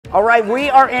All right, we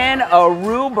are in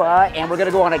Aruba, and we're going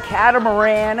to go on a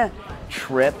catamaran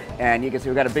trip. And you can see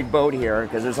we've got a big boat here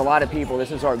because there's a lot of people.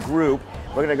 This is our group.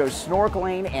 We're going to go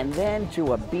snorkeling and then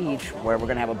to a beach where we're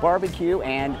going to have a barbecue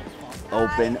and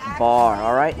open bar.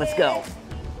 All right, let's go.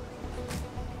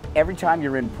 Every time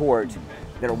you're in port,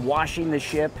 they're washing the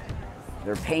ship,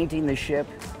 they're painting the ship,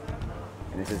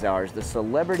 and this is ours, the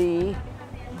Celebrity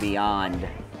Beyond.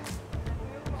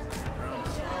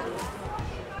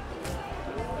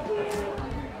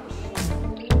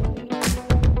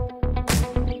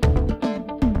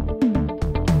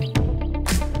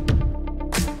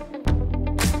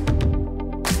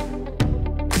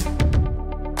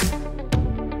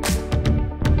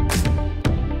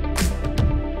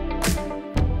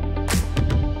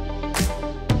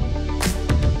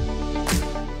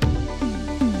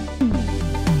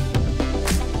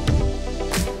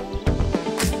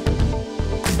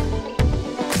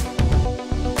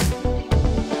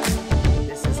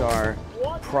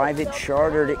 Private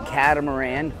chartered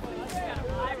catamaran.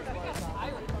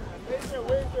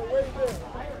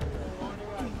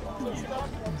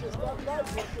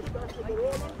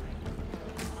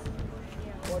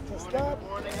 Good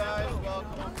morning, guys.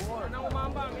 Welcome aboard.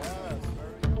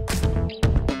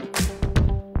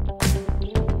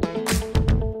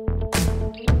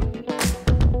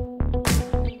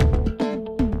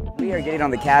 We are getting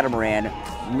on the catamaran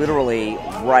literally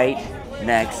right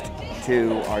next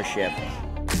to our ship.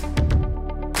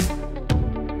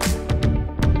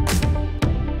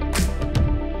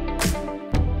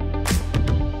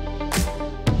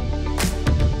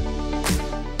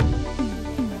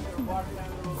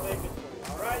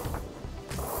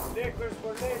 Liquors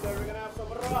for later. We're gonna have some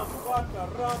rum, vodka,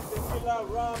 rum, tequila,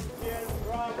 rum, gin,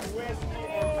 rum, whiskey,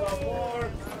 and some more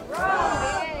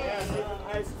rum. Yeah, even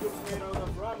ice cubes made out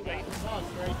of rum. Guys,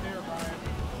 right there, Brian.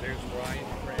 There's Brian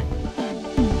Craig.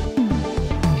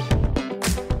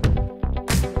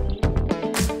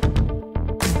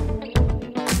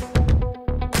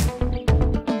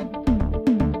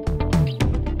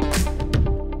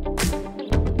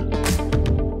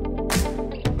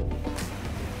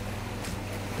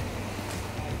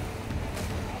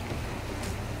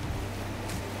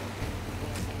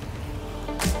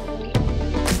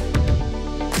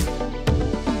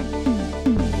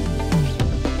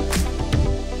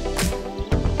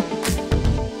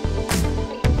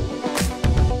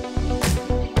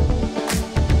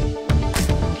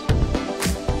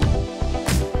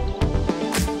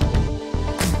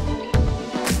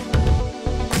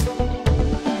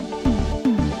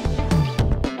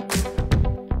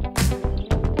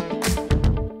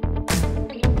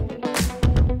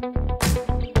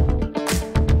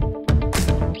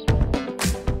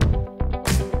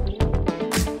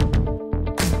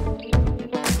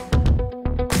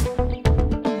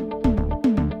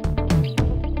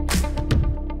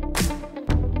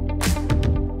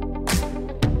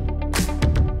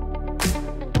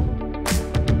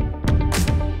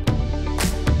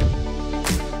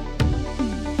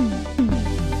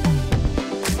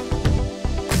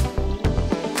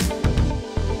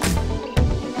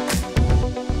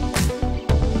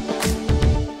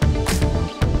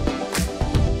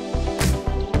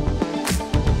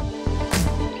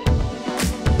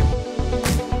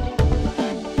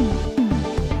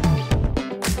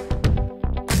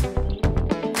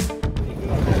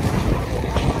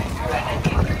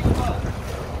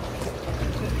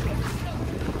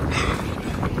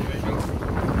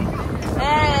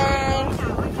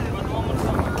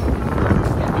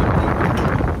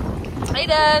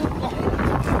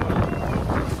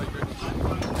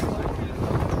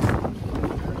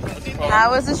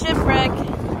 How was the shipwreck?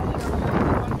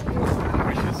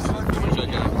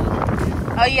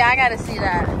 Oh yeah, I gotta see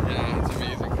that. Yeah, it's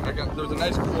amazing. There's a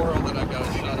nice coral that I got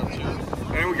a shot of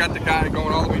too. And we got the guy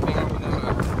going all the way down.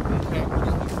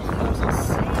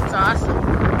 It's awesome.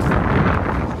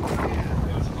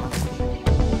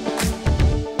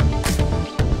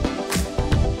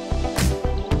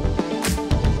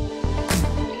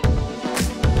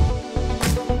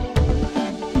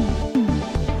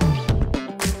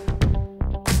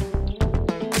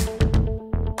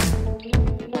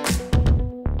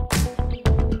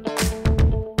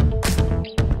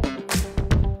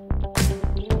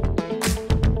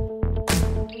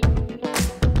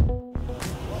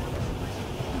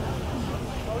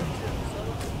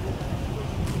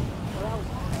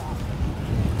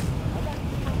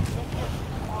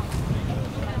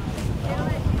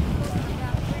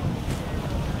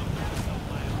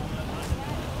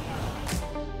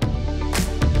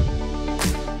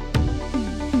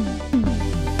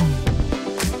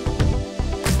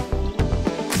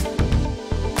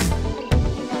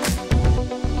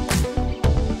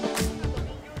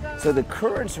 So the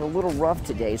currents are a little rough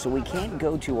today, so we can't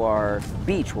go to our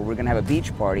beach where we're gonna have a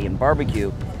beach party and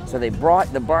barbecue. So they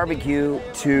brought the barbecue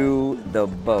to the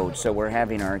boat. So we're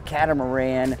having our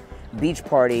catamaran beach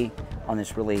party on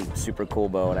this really super cool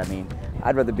boat. I mean,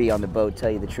 I'd rather be on the boat,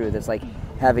 tell you the truth. It's like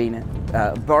having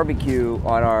barbecue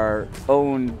on our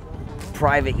own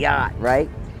private yacht, right?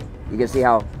 You can see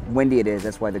how windy it is.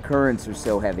 That's why the currents are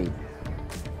so heavy.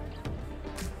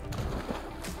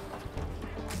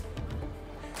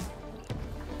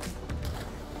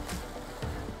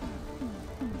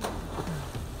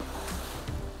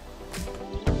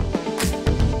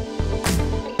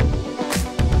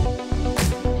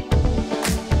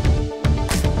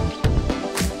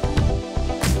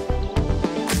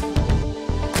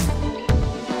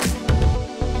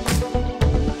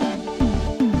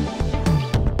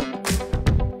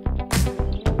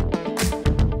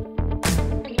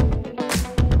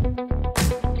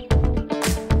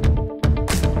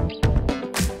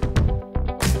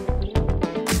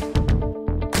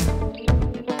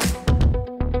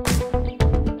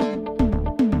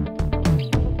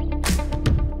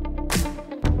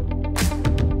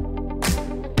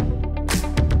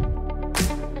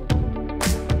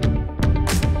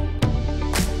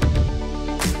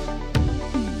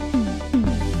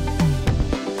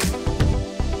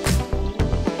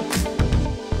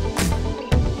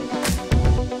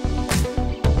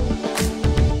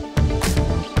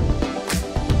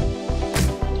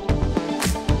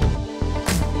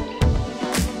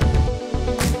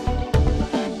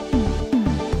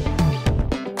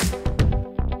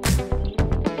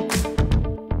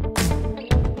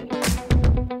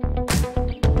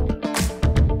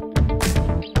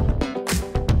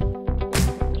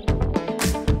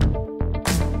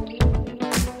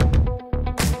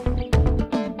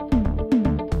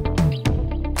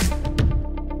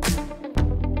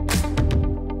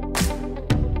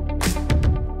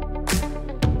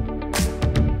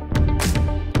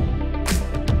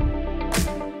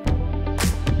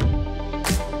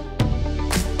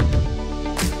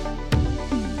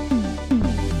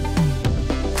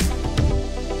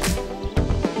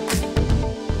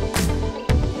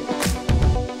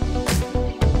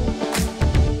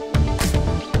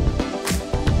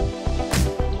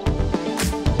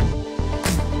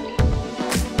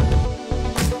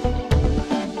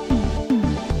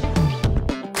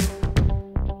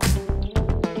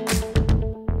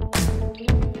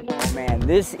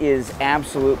 This is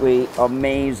absolutely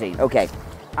amazing. Okay,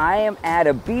 I am at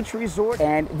a beach resort,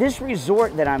 and this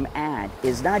resort that I'm at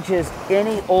is not just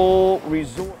any old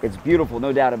resort. It's beautiful,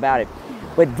 no doubt about it.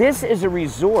 But this is a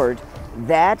resort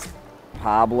that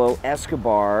Pablo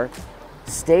Escobar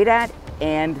stayed at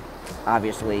and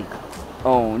obviously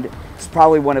owned. It's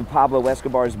probably one of Pablo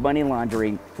Escobar's money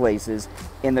laundering places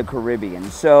in the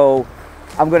Caribbean. So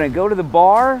I'm gonna go to the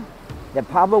bar that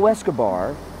Pablo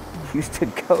Escobar used to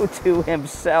go to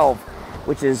himself,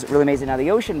 which is really amazing. Now the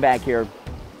ocean back here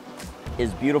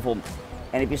is beautiful.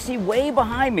 And if you see way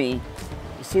behind me,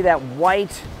 you see that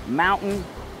white mountain?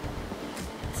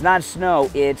 It's not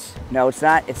snow, it's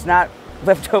not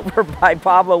left over by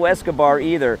Pablo Escobar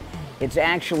either. It's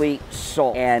actually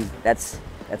salt, and that's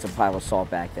a pile of salt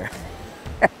back there.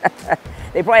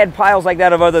 They probably had piles like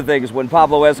that of other things when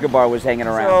Pablo Escobar was hanging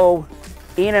around. So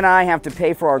Ian and I have to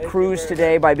pay for our cruise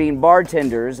today by being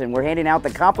bartenders, and we're handing out the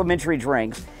complimentary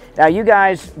drinks. Now you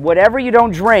guys, whatever you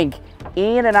don't drink,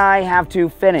 Ian and I have to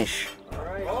finish.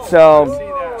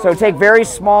 So take very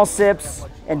small sips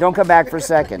and don't come back for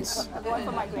seconds. I'm going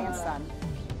for my grandson.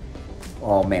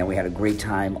 Oh man, we had a great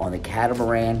time on the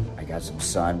catamaran. I got some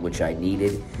sun, which I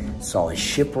needed. Saw a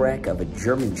shipwreck of a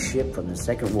German ship from the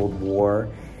Second World War.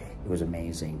 It was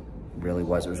amazing. It really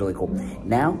was. It was really cool.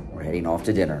 Now we're heading off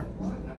to dinner.